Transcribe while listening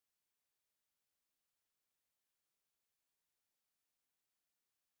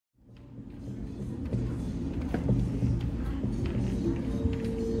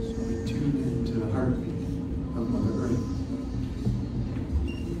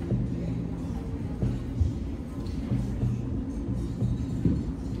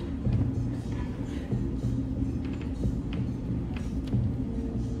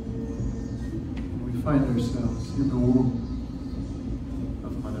find ourselves in the womb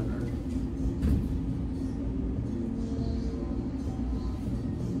of Mother Earth.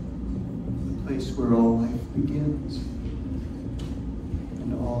 The place where all life begins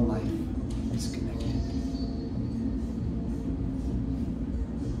and all life is connected.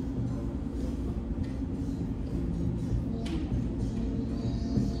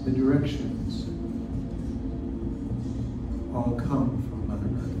 The directions all come from Mother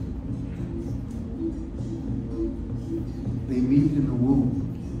Earth. They meet in the womb,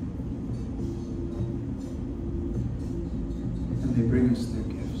 and they bring us their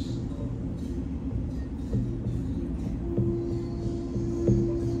gifts.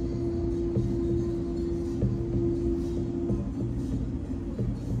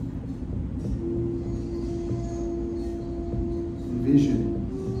 Envision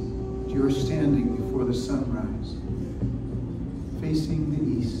that you're standing before the sunrise, facing the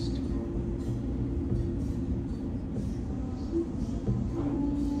east.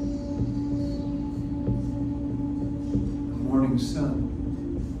 The morning sun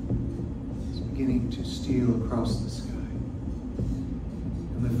is beginning to steal across the sky,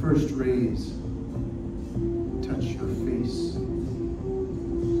 and the first rays touch your face.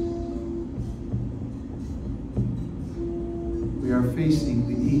 We are facing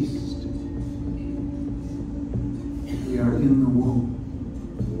the east. We are in the womb.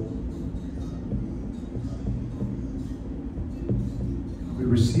 We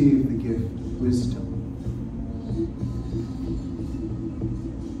receive the gift of wisdom.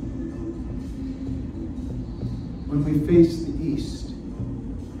 When we face the east,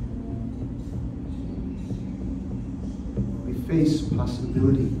 we face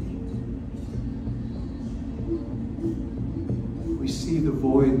possibility. We see the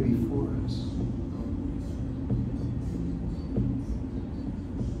void before us.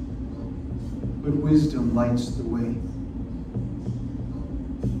 But wisdom lights the way.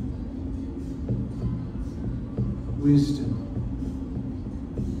 Wisdom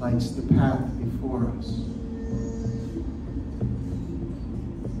lights the path before us.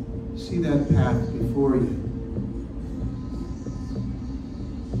 See that path before you.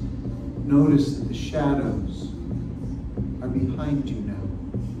 Notice that the shadows are behind you now.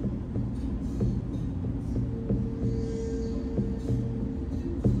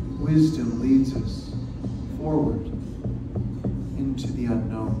 Wisdom leads us forward into the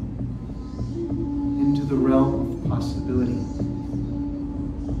unknown, into the realm of possibility.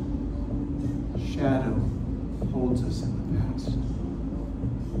 Shadow holds us in the past.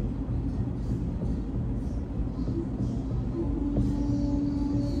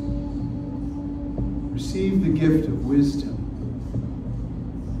 Receive the gift of wisdom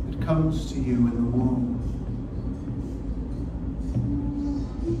that comes to you in the womb.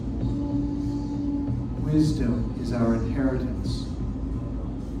 Wisdom is our inheritance.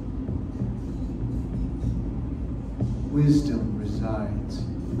 Wisdom resides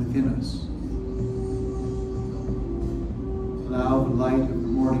within us. Allow the light of the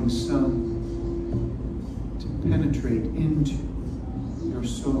morning sun to penetrate into your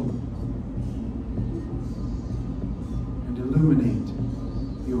soul and illuminate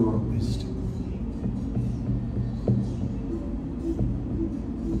your wisdom.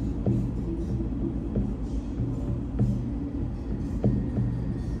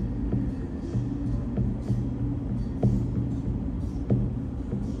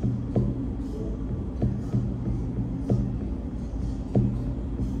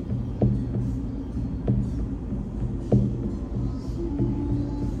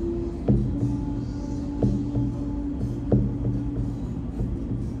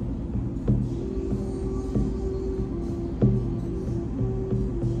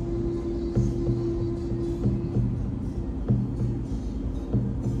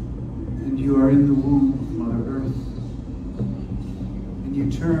 You are in the womb of Mother Earth, and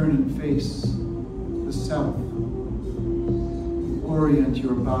you turn and face the south. You orient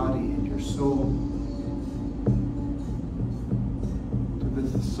your body and your soul to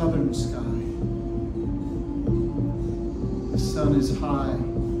the southern sky. The sun is high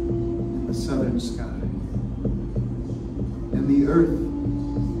in the southern sky, and the earth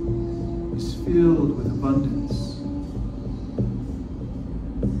is filled with abundance.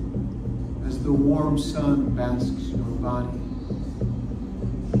 The warm sun basks your body.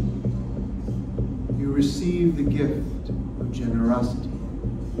 You receive the gift of generosity.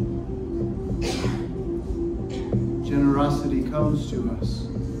 Generosity comes to us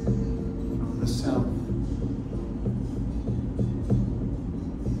from the south.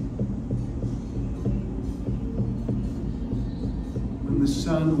 When the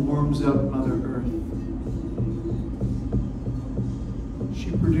sun warms up Mother Earth, She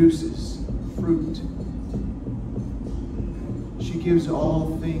produces fruit. She gives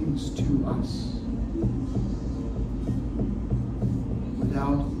all things to us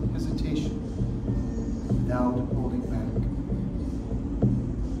without hesitation, without holding back.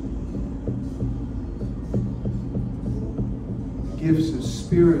 The gifts of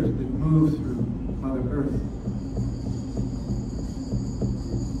spirit that move through Mother Earth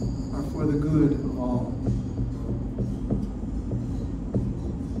are for the good of all.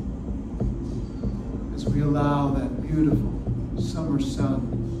 As we allow that beautiful summer sun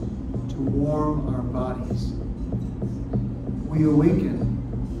to warm our bodies, we awaken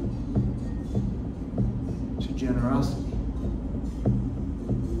to generosity.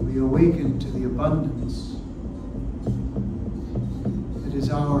 We awaken to the abundance that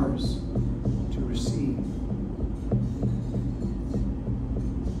is ours to receive.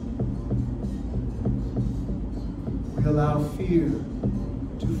 We allow fear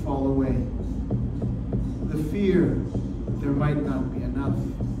to fall away. The fear that there might not be enough.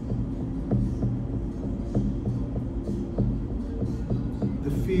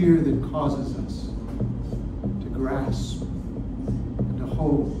 The fear that causes us to grasp and to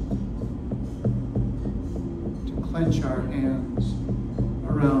hold, to clench our hands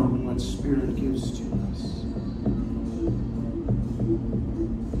around what Spirit gives to us.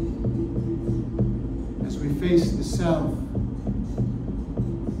 As we face the south,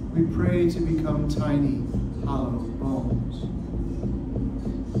 we pray to become tiny, hollow bones,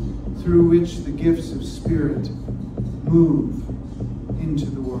 through which the gifts of Spirit move into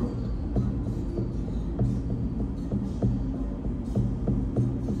the world.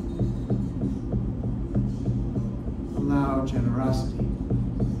 Allow generosity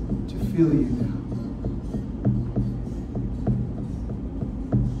to fill you now.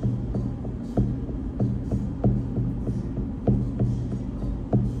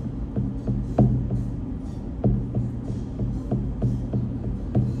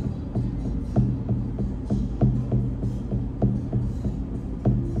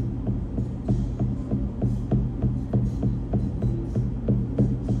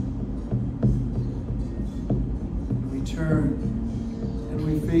 And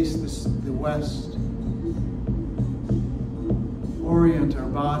we face the west. Orient our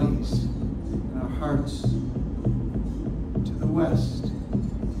bodies and our hearts to the west.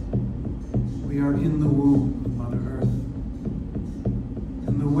 We are in the womb of Mother Earth,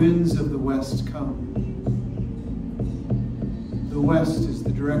 and the winds of the west come. The west is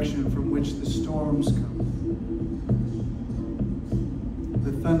the direction from which the storms come.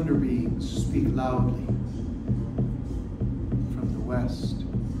 The thunder beings speak loudly. West.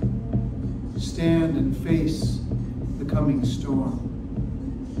 Stand and face the coming storm.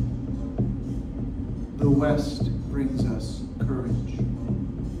 The west brings us courage.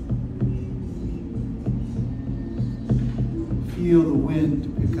 Feel the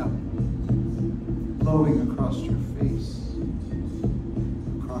wind pick up, blowing across your face,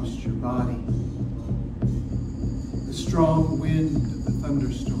 across your body. The strong wind of the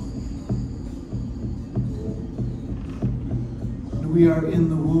thunderstorm. We are in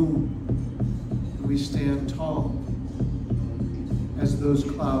the womb, and we stand tall as those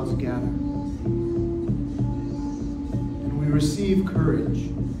clouds gather. And we receive courage.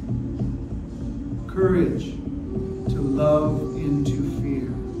 Courage to love into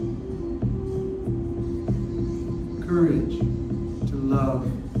fear. Courage to love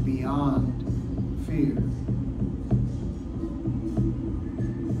beyond fear.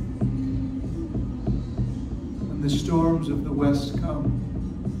 The storms of the west come.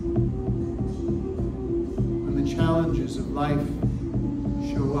 When the challenges of life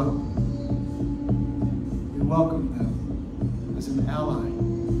show up, we welcome them as an ally,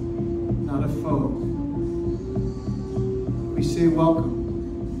 not a foe. We say,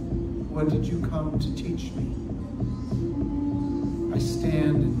 welcome. What did you come to teach me? I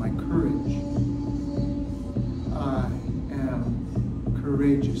stand in my courage. I am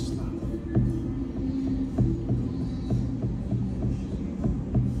courageous, love.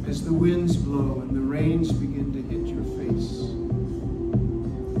 As the winds blow and the rains begin to hit your face,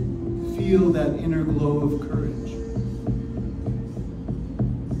 feel that inner glow of courage.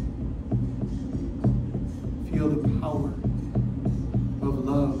 Feel the power of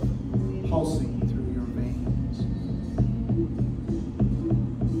love pulsing through your veins.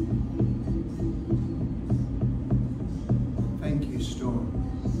 Thank you, storm.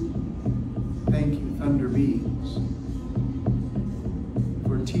 Thank you, thunder beings,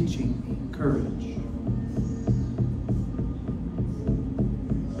 for teaching me courage.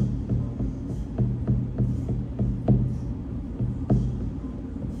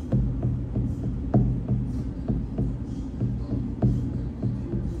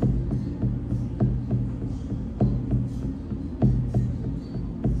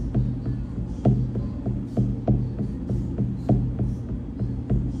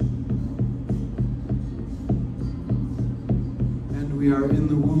 we are in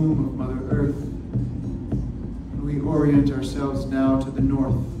the womb of Mother Earth. And we orient ourselves now to the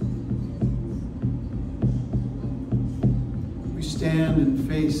north. We stand and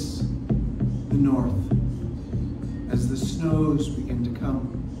face the north as the snows begin to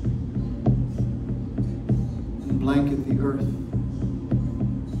come and blanket the earth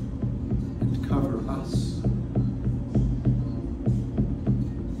and cover us.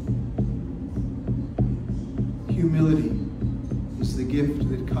 Humility is the gift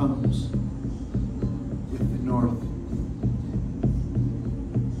that comes with the north.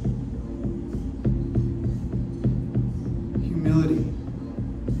 Humility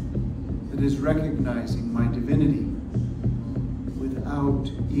that is recognizing my divinity without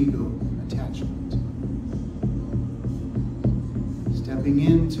ego attachment. Stepping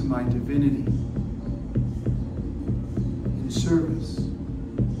into my divinity in service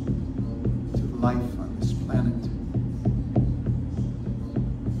to the life on this planet.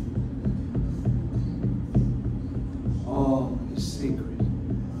 All is sacred,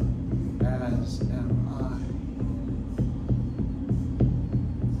 as am I.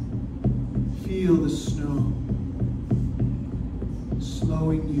 Feel the snow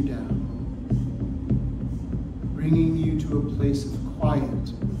slowing you down, bringing you to a place of quiet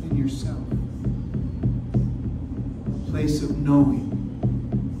within yourself, a place of knowing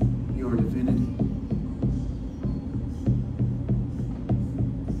your divinity,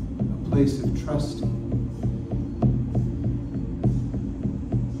 a place of trusting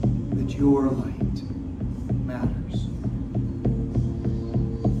that your light matters.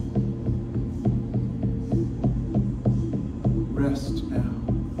 Rest now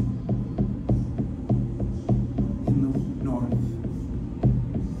in the north.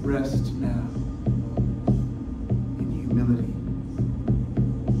 Rest now in humility.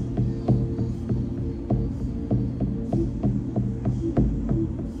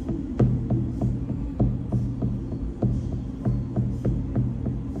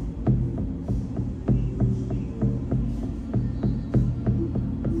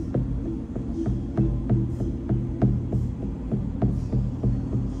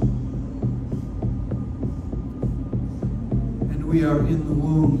 We are in the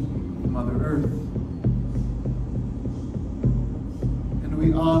womb of Mother Earth. And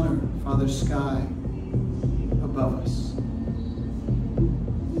we honor Father Sky above us,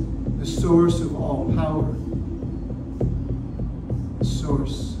 the source of all power, the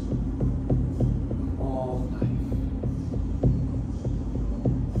source of all life.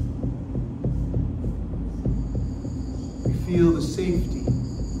 We feel the safety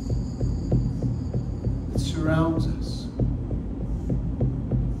that surrounds us.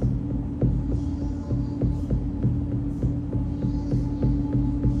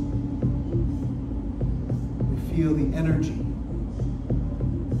 Feel the energy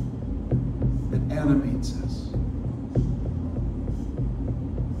that animates us.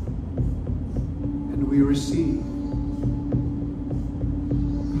 And we receive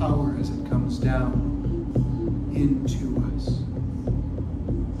power as it comes down into us.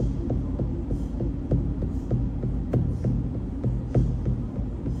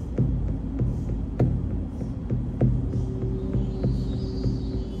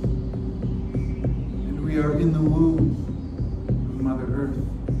 We are in the womb of Mother Earth,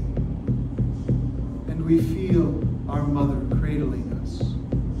 and we feel our Mother cradling us,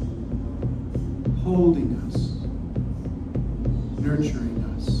 holding us, nurturing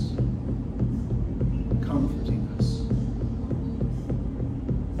us, comforting us.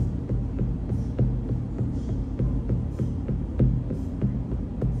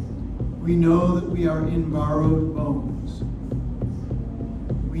 We know that we are in borrowed bones.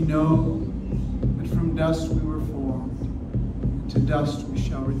 We know from dust we were formed, and to dust we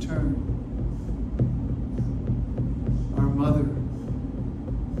shall return. Our Mother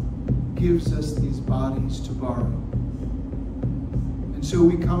gives us these bodies to borrow. And so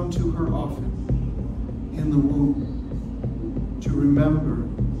we come to her often in the womb to remember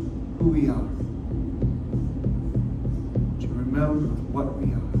who we are, to remember what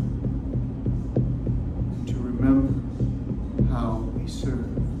we are, and to remember how we serve.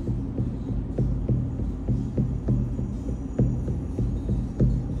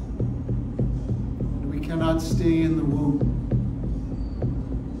 Cannot stay in the womb.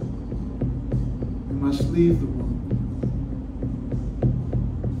 We must leave the womb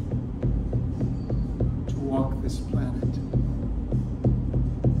to walk this planet.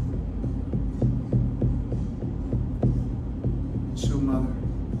 And so Mother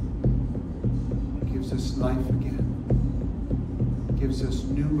gives us life again, gives us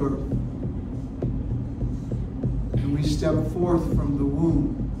new birth, And we step forth from the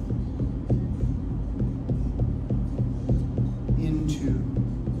womb into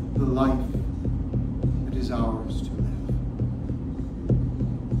the life that is ours to